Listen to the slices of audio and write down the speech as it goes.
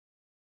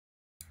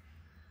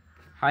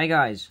Hi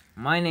guys,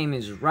 my name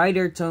is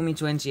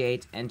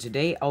RiderTommy28 and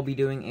today I'll be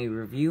doing a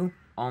review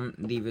on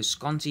the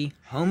Visconti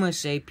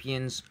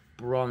Homosapiens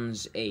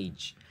Bronze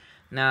Age.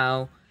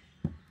 Now,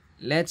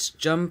 let's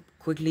jump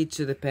quickly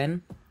to the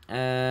pen.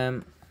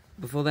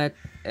 Before that,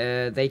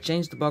 they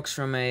changed the box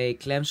from a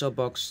clamshell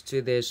box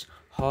to this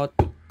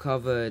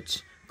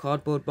hard-covered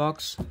cardboard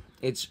box.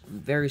 It's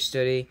very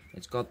sturdy.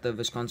 It's got the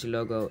Visconti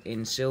logo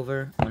in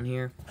silver on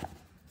here.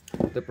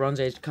 The Bronze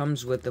Age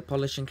comes with the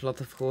polishing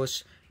cloth, of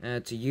course.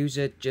 To use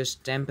it,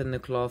 just dampen the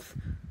cloth,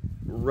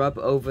 rub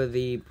over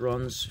the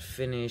bronze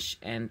finish,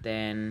 and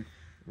then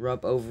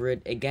rub over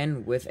it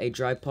again with a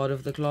dry part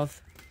of the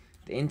cloth,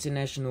 the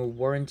international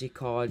warranty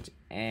card,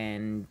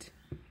 and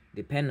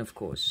the pen, of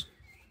course.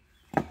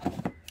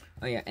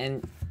 Oh yeah,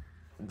 and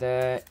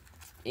the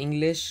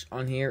English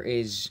on here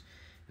is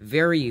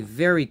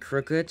very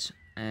crooked.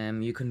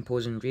 You can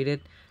pause and read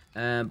it.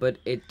 But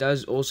it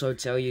does also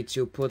tell you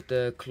to put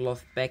the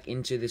cloth back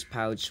into this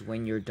pouch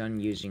when you're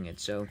done using it,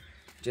 so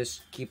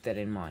just keep that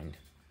in mind.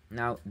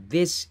 Now,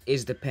 this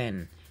is the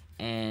pen,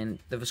 and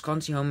the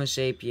Visconti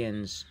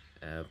Homosapiens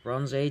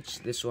Bronze Age,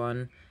 this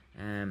one,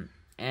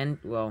 and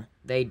well,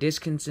 they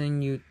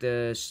discontinued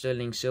the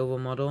sterling silver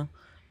model,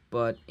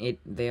 but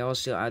they are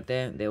still out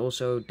there. They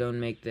also don't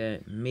make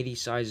the midi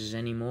sizes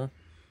anymore,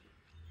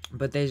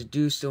 but they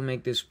do still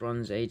make this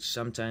Bronze Age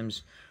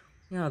sometimes.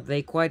 Yeah,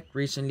 they quite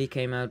recently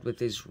came out with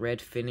this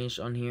red finish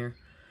on here.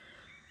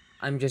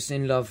 I'm just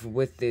in love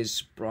with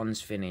this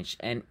bronze finish,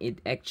 and it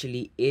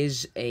actually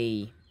is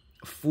a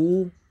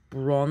full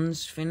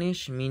bronze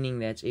finish, meaning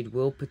that it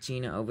will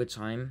patina over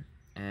time.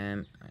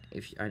 I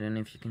don't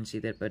know if you can see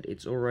that, but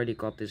it's already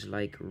got this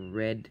like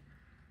red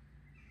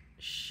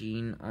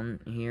sheen on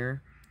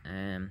here.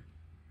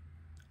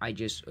 I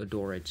just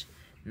adore it.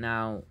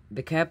 Now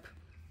the cap,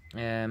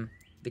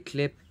 the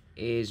clip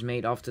is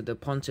made after the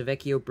Ponte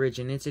Vecchio bridge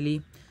in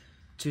Italy.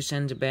 2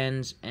 center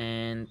bands,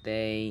 and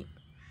they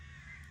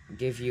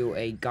give you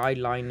a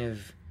guideline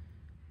of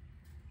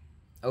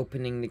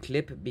opening the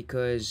clip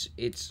because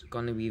it's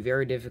gonna be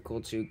very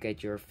difficult to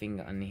get your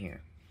finger under here.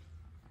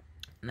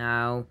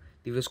 Now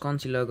the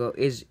Visconti logo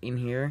is in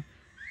here,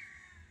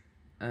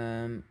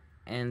 and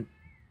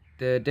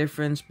the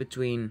difference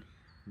between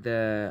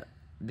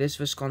this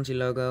Visconti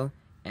logo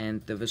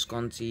and the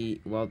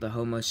Visconti, well, the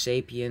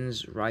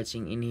Homosapiens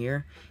writing in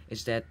here,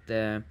 is that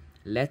the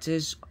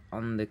letters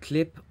on the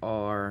clip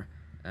are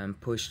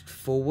pushed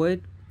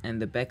forward, and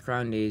the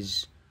background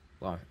is,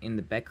 well, in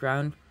the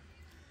background.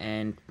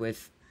 And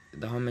with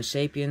the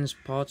Homosapiens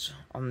part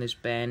on this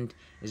band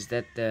is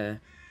that the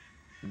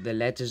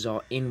letters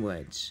are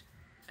inwards.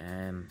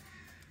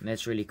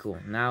 That's really cool.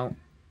 Now,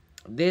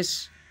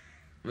 this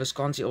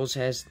Visconti also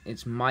has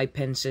its My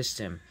Pen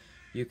system.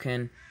 You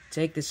can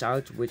take this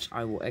out, which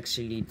I will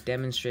actually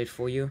demonstrate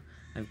for you.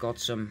 I've got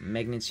some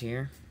magnets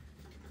here.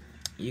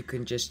 You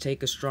can just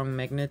take a strong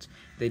magnet.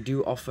 They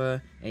do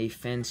offer a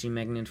fancy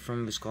magnet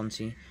from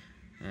Visconti,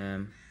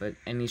 but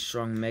any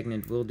strong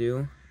magnet will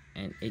do,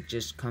 and it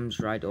just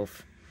comes right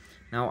off.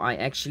 Now, I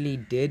actually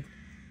did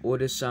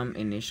order some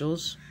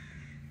initials.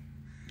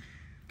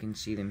 You can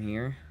see them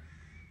here.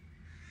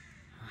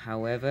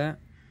 However,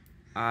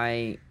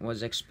 I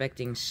was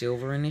expecting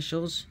silver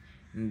initials,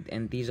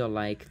 and these are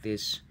like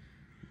this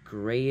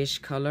grayish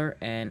color,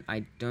 and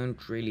I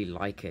don't really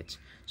like it.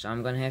 So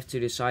I'm gonna have to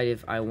decide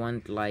if I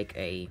want like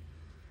a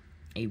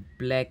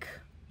black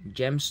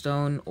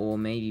gemstone, or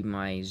maybe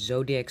my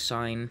zodiac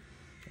sign,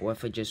 or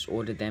if I just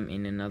order them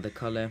in another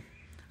color.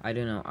 I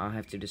don't know, I'll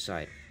have to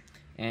decide.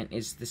 And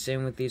it's the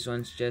same with these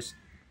ones, just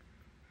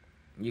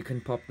you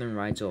can pop them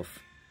right off.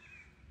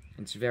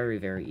 It's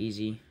very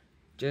easy.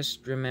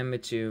 Just remember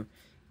to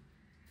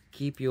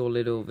keep your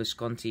little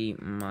Visconti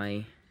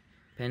My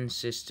Pen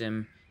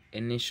system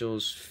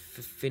initials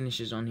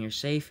finishes on here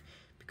safe,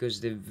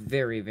 because they're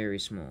very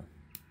small.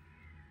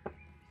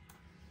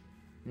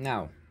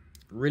 Now,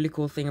 really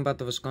cool thing about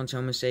the Visconti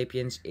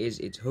Homosapiens is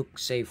its hook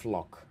safe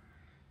lock.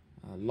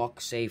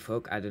 Lock safe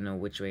hook, I don't know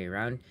which way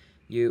around.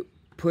 You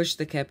push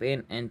the cap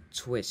in and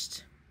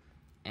twist,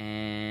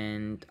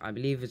 and I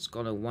believe it's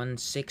got a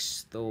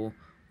 1/6 or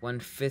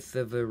 1/5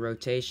 of a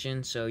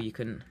rotation, so you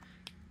can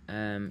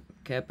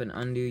cap and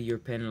undo your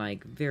pen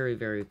like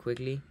very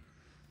quickly.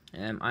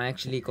 I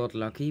actually got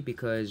lucky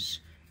because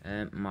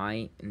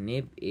my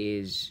nib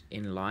is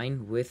in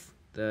line with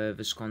the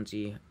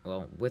Visconti,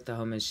 well, with the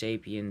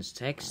Homosapiens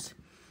text.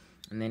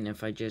 And then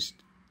if I just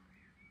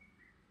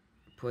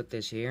put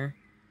this here,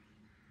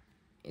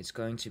 it's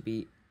going to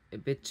be a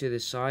bit to the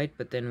side,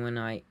 but then when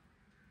I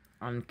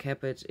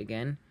uncap it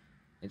again,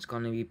 it's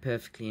going to be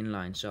perfectly in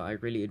line. So I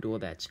really adore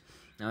that.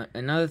 Now,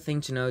 another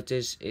thing to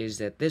notice is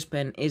that this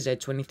pen is a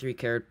 23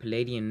 karat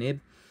palladium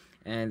nib,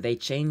 and they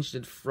changed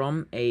it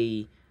from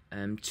a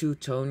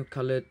two-tone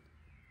colored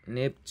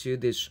nib to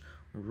this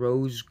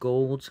rose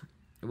gold.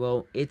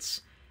 Well,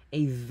 it's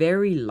a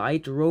very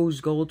light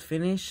rose gold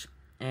finish,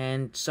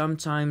 and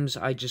sometimes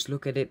I just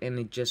look at it and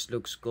it just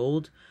looks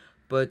gold,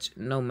 but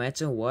no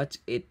matter what,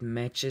 it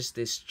matches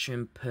this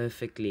trim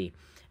perfectly.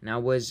 And I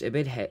was a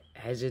bit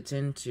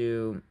hesitant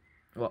to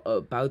well,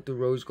 about the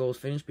rose gold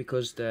finish,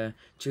 because the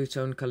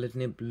two-tone colored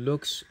nib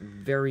looks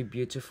very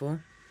beautiful.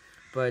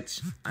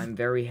 But I'm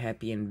very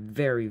happy and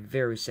very,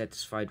 very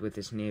satisfied with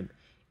this nib.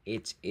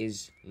 It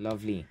is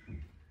lovely.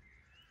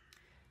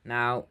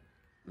 Now,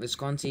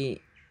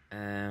 Visconti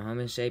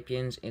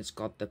Homosapiens, it's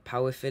got the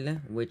power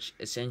filler, which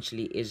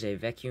essentially is a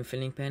vacuum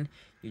filling pen.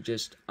 You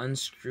just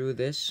unscrew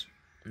this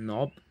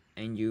knob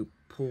and you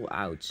pull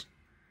out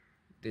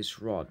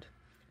this rod.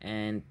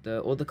 And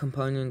all the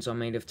components are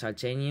made of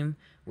titanium,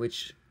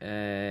 which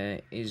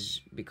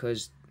is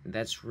because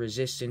that's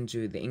resistant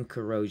to the ink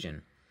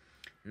corrosion.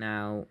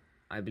 Now,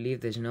 I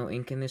believe there's no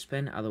ink in this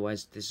pen,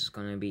 otherwise this is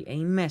going to be a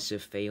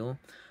massive fail.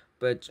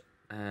 But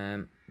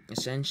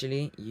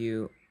essentially,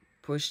 you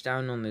push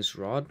down on this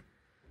rod,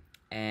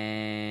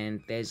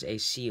 and there's a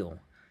seal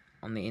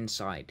on the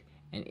inside,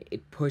 and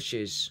it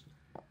pushes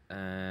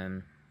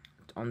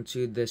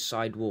onto the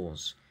side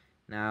walls.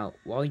 Now,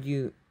 while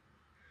you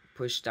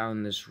push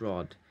down this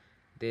rod,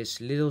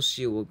 this little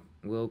seal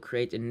will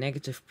create a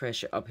negative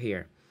pressure up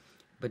here.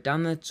 But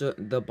down at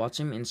the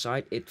bottom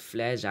inside, it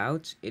flares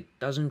out. It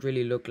doesn't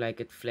really look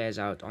like it flares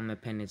out on the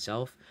pen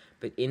itself,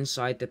 but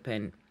inside the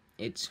pen,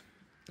 it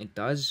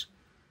does.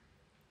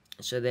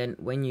 So then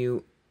when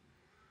you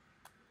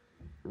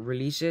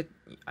release it,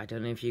 I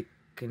don't know if you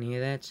can hear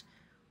that,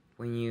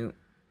 when you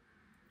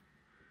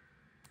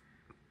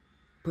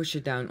push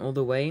it down all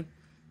the way,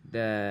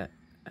 the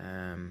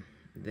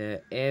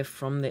air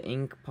from the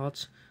ink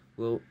pot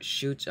will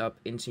shoot up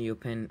into your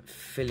pen,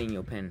 filling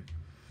your pen.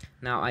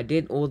 Now, I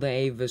did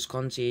order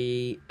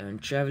Visconti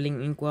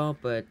traveling inkwell,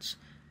 but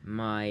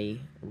my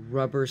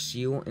rubber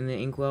seal in the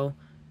inkwell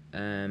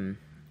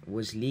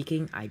was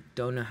leaking. I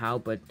don't know how,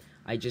 but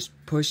I just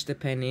pushed the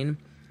pen in,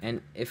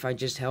 and if I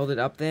just held it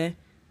up there,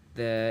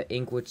 the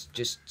ink would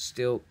just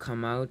still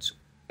come out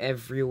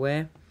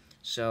everywhere.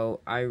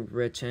 So I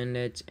returned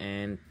it,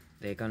 and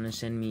they're gonna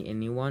send me a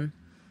new one.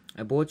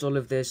 I bought all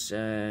of this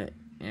at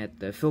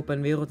the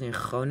Vulpenwereld in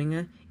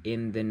Groningen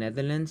in the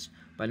Netherlands.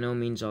 By no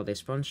means are they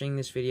sponsoring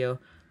this video,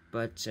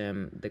 but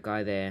the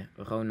guy there,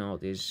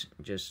 Ronald, is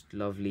just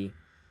lovely,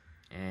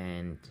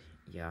 and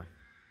yeah,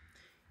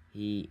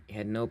 he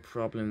had no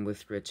problem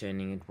with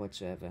returning it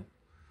whatsoever.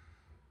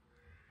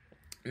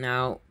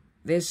 Now,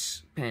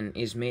 this pen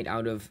is made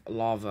out of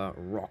lava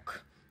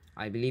rock.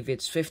 I believe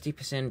it's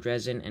 50%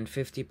 resin and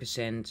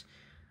 50%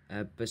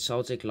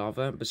 basaltic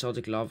lava.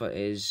 Basaltic lava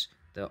is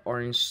the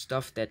orange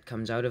stuff that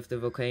comes out of the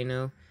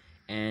volcano,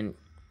 and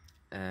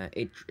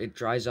it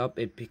dries up,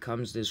 it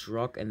becomes this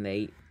rock, and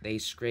they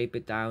scrape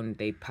it down,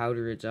 they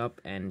powder it up,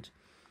 and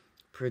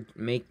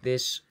make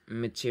this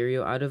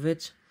material out of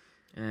it.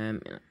 I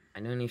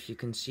don't know if you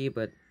can see,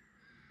 but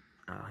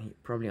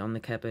probably on the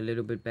cap a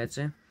little bit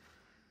better.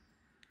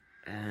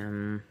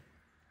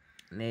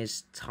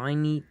 There's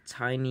tiny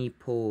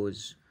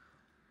pores,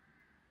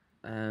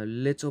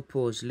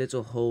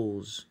 little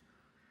holes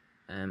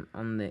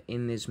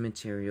in this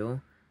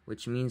material,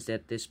 which means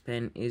that this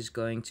pen is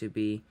going to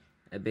be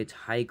a bit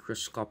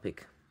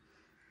hygroscopic.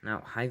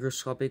 Now,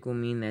 hygroscopic will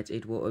mean that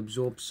it will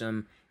absorb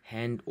some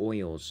hand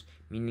oils,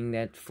 meaning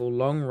that for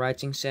long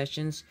writing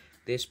sessions,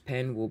 this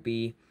pen will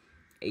be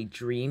a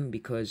dream,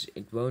 because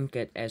it won't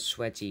get as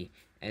sweaty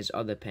as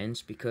other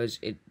pens, because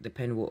the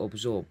pen will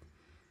absorb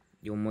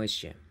your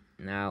moisture.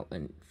 Now,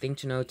 a thing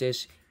to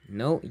notice,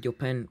 no, your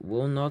pen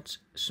will not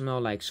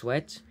smell like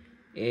sweat,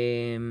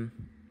 is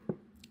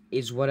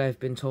what I've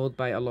been told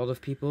by a lot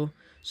of people.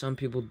 Some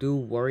people do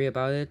worry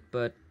about it,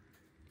 but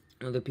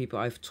other people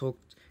I've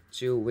talked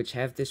to which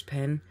have this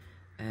pen,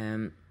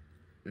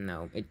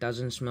 no, it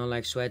doesn't smell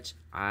like sweat.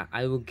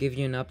 I will give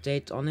you an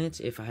update on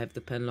it if I have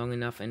the pen long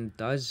enough, and it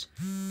does.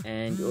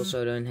 And you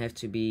also don't have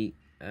to be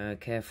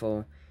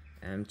careful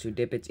to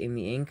dip it in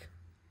the ink,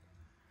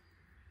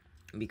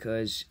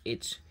 because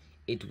it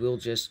will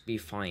just be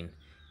fine.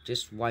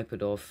 Just wipe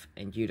it off,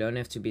 and you don't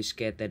have to be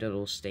scared that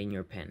it'll stain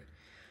your pen.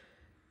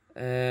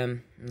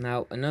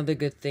 Now, another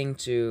good thing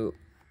to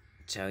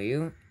tell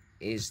you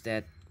is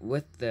that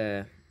with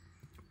the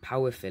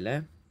power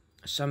filler,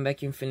 some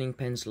vacuum filling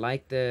pens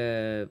like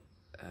the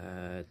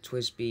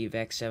TWSBI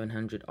VAC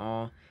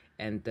 700R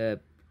and the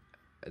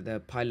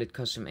Pilot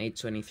Custom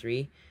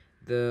 823,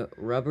 the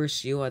rubber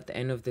seal at the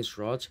end of this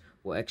rod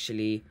will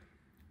actually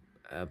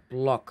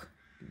block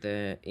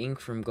the ink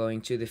from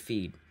going to the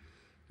feed.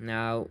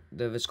 Now,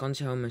 the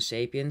Visconti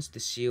Homosapiens, the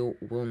seal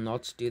will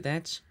not do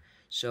that,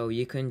 so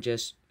you can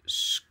just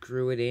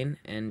screw it in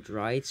and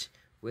write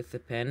with the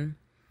pen,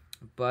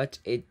 but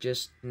it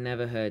just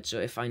never hurts. So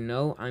if I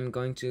know I'm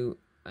going to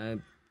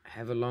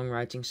have a long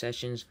writing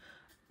sessions,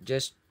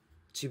 just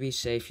to be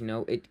safe,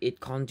 it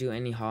can't do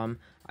any harm,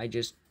 I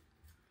just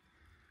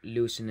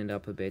loosen it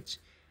up a bit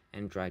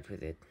and write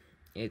with it.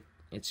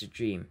 It's a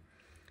dream.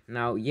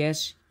 Now,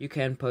 yes, you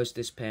can post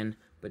this pen,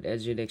 but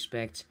as you'd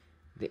expect,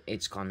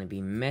 it's gonna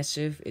be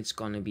massive. It's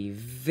gonna be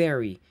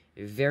very,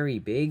 very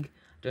big.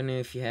 Don't know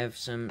if you have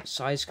some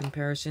size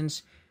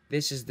comparisons.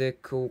 This is the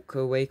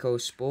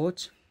Kaweco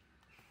Sport.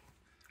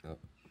 Oh,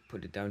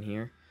 put it down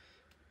here.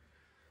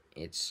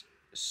 It's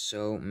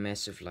so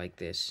massive like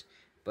this.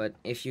 but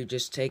if you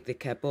just take the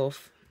cap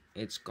off,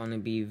 it's gonna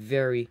be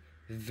very,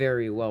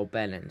 very well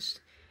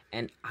balanced.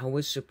 And I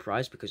was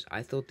surprised because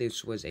I thought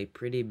this was a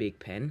pretty big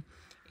pen.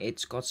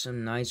 It's got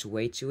some nice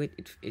weight to it.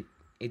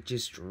 It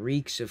just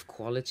reeks of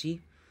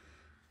quality.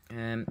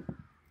 The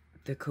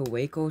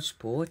Kaweco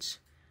Sport,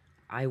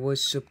 I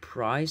was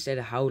surprised at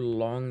how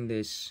long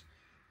this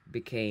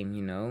became,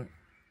 you know.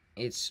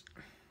 It's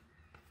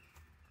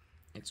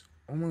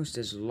almost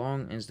as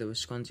long as the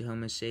Visconti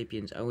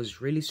Homosapiens. I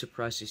was really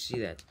surprised to see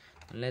that.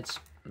 Let's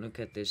look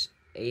at this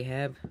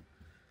Ahab.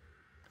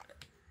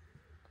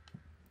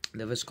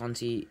 The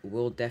Visconti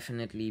will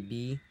definitely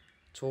be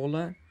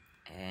taller,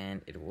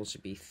 and it will also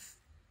be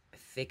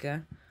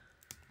thicker.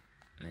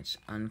 Let's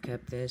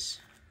uncap this.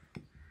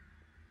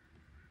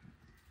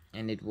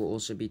 And it will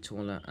also be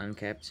taller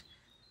uncapped.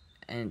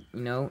 And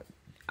you know,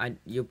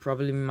 you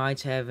probably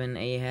might have an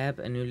Ahab,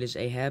 an Ulyss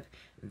Ahab.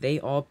 They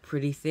are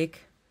pretty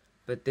thick,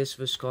 but this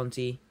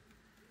Visconti,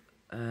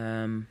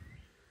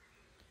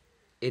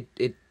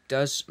 it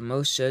does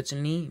most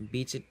certainly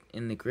beat it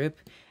in the grip.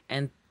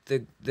 And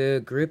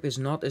the grip is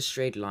not a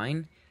straight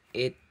line.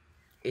 It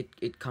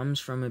comes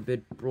from a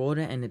bit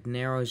broader, and it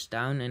narrows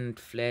down and it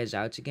flares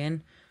out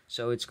again.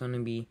 So it's gonna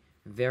be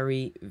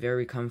very,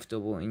 very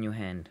comfortable in your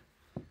hand.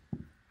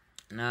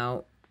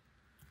 Now,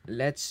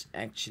 let's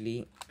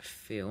actually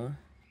fill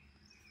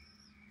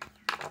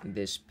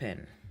this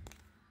pen.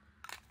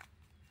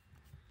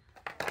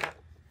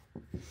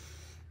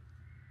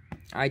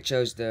 I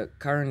chose the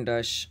Caran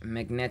d'Ache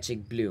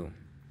Magnetic Blue.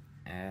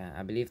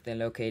 I believe they're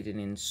located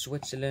in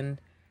Switzerland,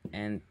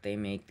 and they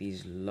make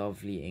these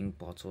lovely ink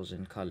bottles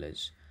and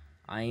colors.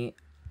 I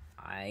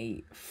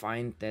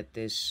find that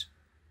this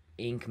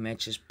ink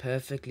matches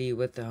perfectly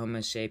with the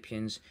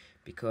Homosapiens,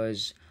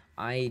 because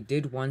I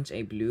did want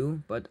a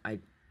blue, but I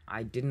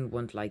didn't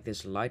want like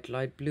this light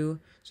blue.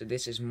 So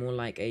this is more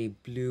like a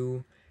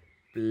blue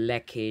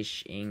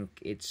blackish ink.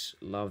 It's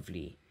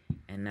lovely.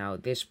 And now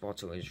this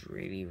bottle is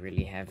really,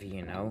 really heavy,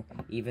 you know.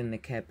 Even the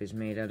cap is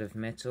made out of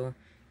metal.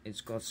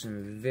 It's got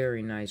some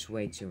very nice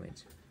weight to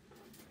it.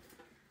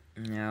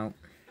 Now,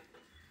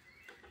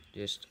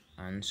 just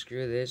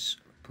unscrew this,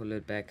 pull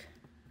it back,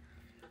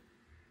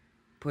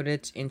 put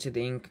it into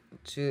the ink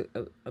to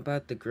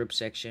about the grip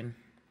section,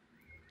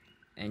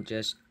 and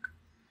just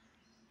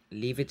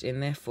leave it in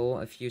there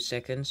for a few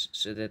seconds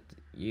so that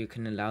you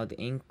can allow the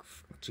ink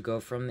to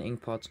go from the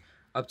ink pot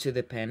up to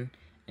the pen.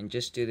 And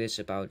just do this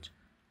about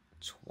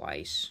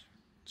twice,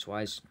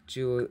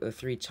 2 or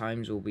 3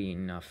 times will be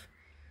enough.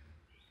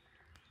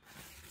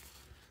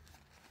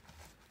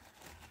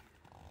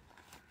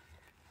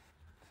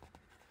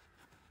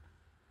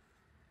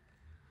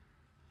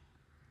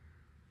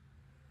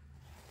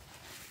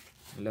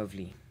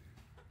 Lovely.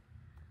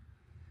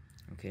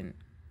 Okay,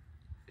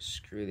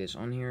 screw this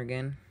on here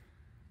again.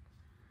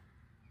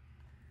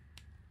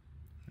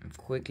 I'm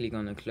quickly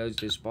gonna close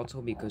this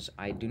bottle because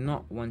I do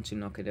not want to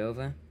knock it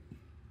over.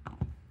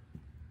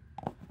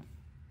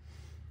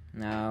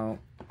 Now,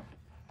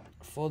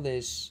 for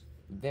this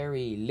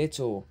very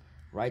little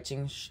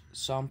writing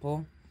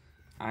sample,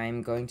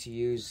 I'm going to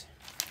use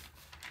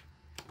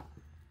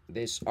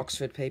this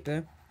Oxford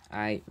paper.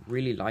 I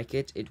really like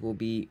it. It will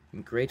be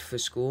great for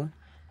school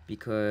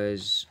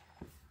because,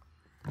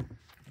 let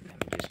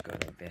me just go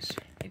like this.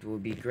 It will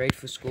be great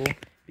for school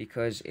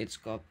because it's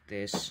got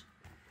this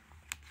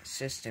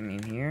system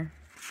in here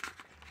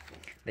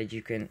that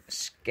you can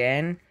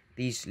scan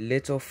these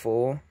little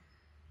 4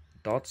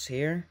 dots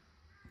here,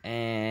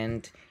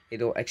 and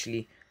it'll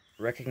actually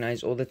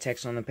recognize all the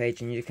text on the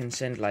page, and you can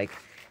send like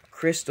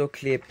crystal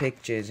clear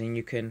pictures, and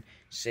you can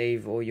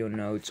save all your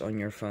notes on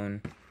your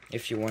phone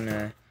if you want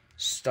to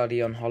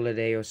study on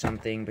holiday or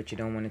something, but you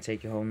don't want to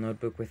take your whole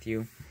notebook with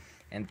you.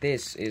 And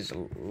this is,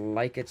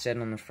 like it said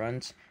on the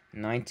front,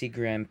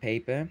 90-gram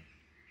paper,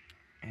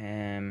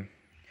 and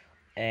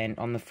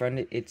on the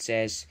front it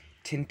says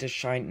Tinte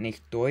scheint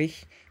nicht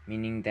durch,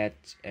 meaning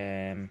that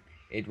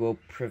it will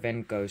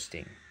prevent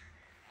ghosting.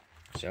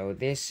 So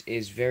this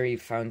is very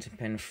fountain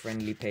pen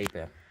friendly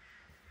paper.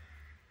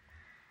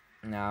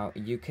 Now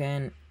you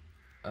can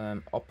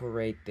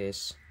operate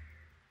this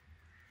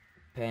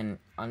pen,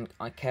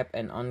 cap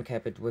and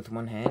uncap it with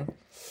one hand.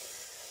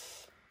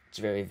 It's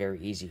very, very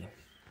easy.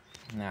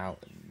 Now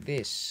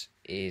this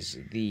is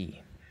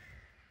the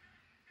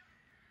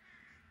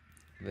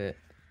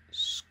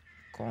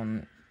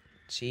Visconti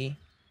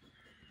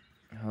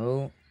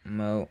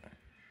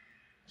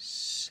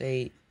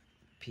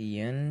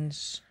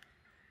Homosapiens.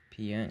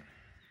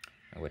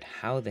 Wait,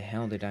 how the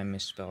hell did I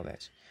misspell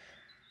that?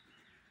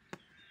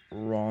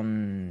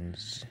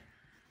 Bronze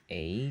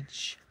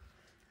Age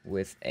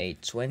with a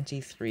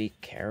 23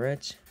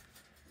 karat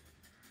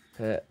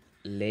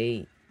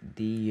palladium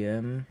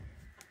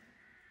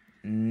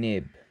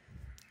nib,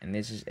 and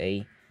this is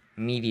a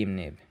medium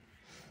nib.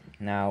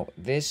 Now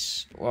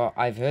this, well,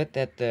 I've heard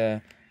that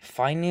the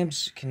fine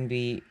nibs can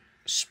be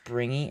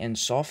springy and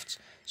soft,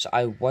 so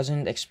I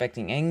wasn't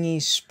expecting any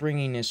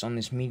springiness on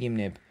this medium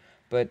nib,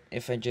 but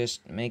if I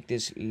just make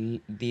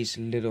these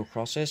little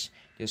crosses,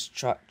 just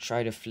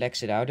try to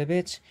flex it out a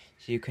bit,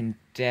 so you can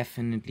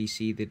definitely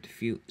see the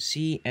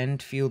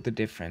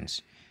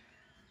difference.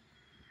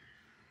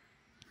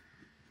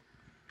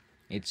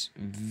 It's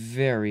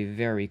very,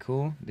 very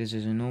cool. This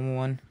is a normal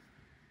one.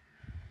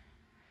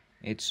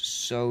 It's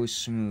so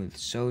smooth,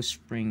 so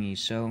springy,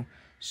 so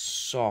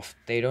soft.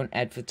 They don't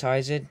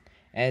advertise it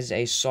as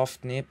a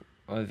soft nib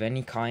of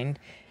any kind,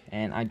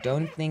 and I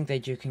don't think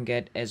that you can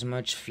get as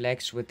much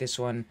flex with this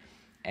one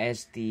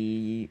as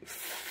the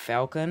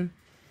Falcon,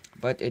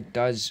 but it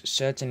does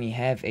certainly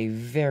have a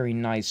very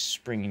nice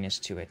springiness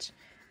to it.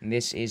 And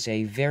this is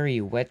a very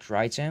wet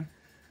writer,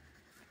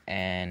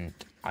 and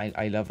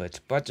I love it.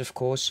 But of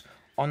course,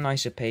 on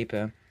nicer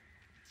paper,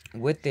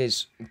 with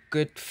this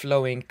good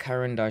flowing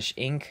Caran d'Ache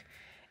ink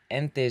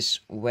and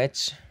this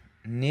wet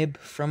nib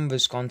from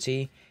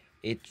Visconti,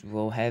 it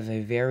will have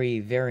a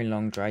very, very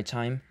long dry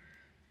time.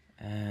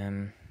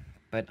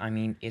 But I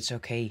mean, it's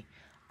okay.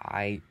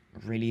 I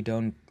really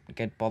don't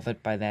get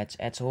bothered by that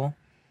at all.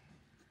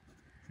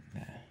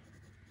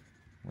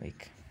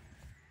 Wake.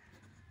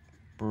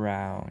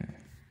 Brown.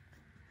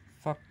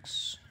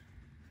 Fox.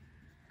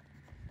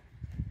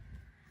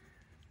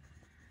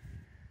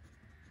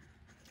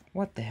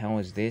 What the hell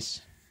is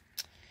this?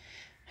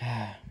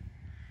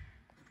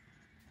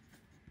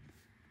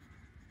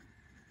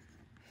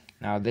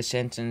 Now this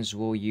sentence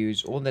will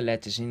use all the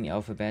letters in the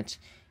alphabet.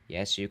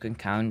 Yes, you can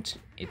count.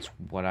 It's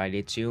what I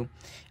did too,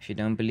 if you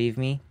don't believe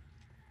me.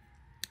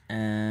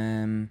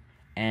 And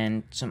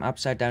some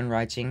upside down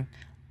writing.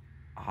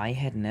 I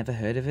had never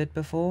heard of it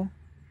before,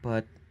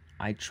 but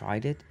I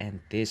tried it,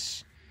 and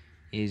this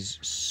is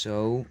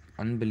so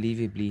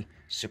unbelievably,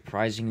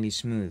 surprisingly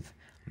smooth.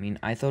 I mean,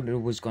 I thought it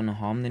was gonna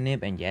harm the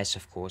nib, and yes,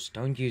 of course,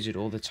 don't use it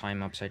all the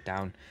time upside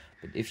down.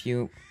 But if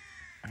you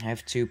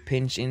have to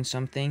pinch in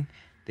something,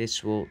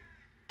 this will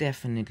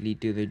definitely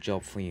do the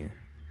job for you.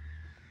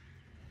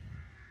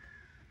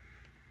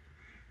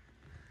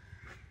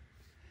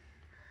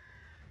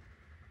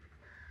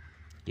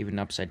 Even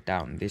upside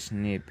down, this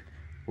nib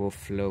will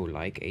flow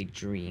like a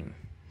dream.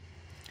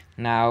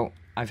 Now,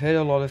 I've heard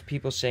a lot of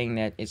people saying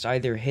that it's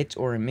either a hit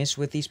or a miss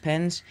with these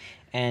pens,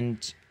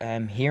 and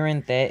here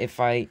and there, if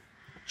I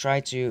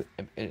try to,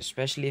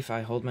 especially if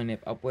I hold my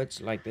nib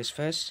upwards like this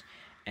first,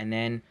 and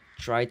then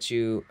try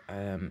to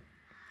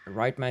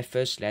write my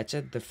first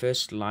letter, the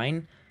first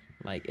line,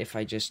 like if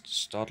I just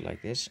start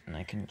like this, and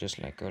I can just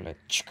like go like,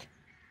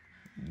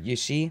 you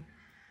see,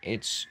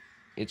 it's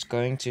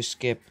going to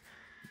skip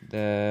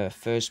the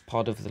first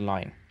part of the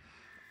line.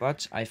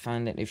 But I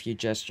find that if you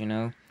just,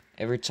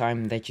 every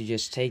time that you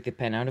just take the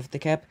pen out of the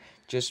cap,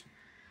 just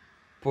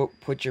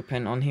put your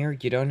pen on here.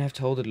 You don't have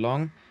to hold it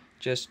long.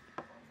 Just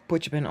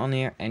put your pen on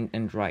here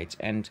and write.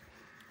 And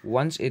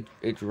once it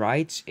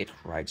writes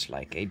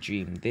like a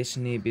dream. This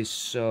nib is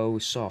so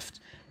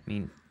soft. I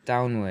mean,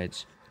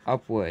 downwards,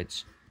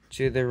 upwards,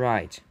 to the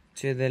right,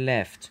 to the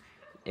left.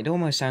 It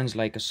almost sounds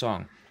like a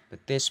song.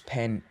 But this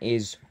pen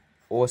is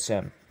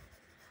awesome.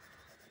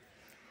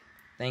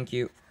 Thank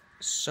you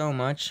so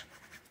much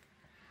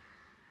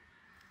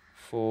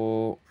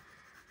for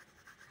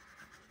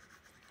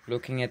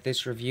looking at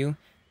this review.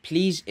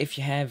 Please, if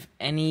you have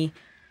any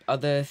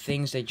other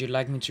things that you'd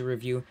like me to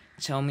review,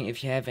 tell me.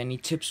 If you have any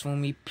tips for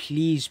me,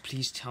 please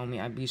tell me.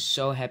 I'd be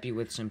so happy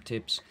with some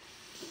tips.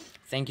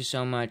 Thank you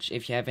so much.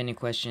 If you have any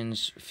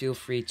questions, feel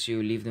free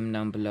to leave them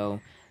down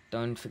below.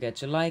 Don't forget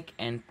to like,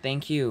 and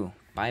thank you.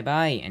 Bye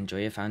bye.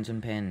 Enjoy your fountain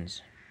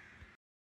pens.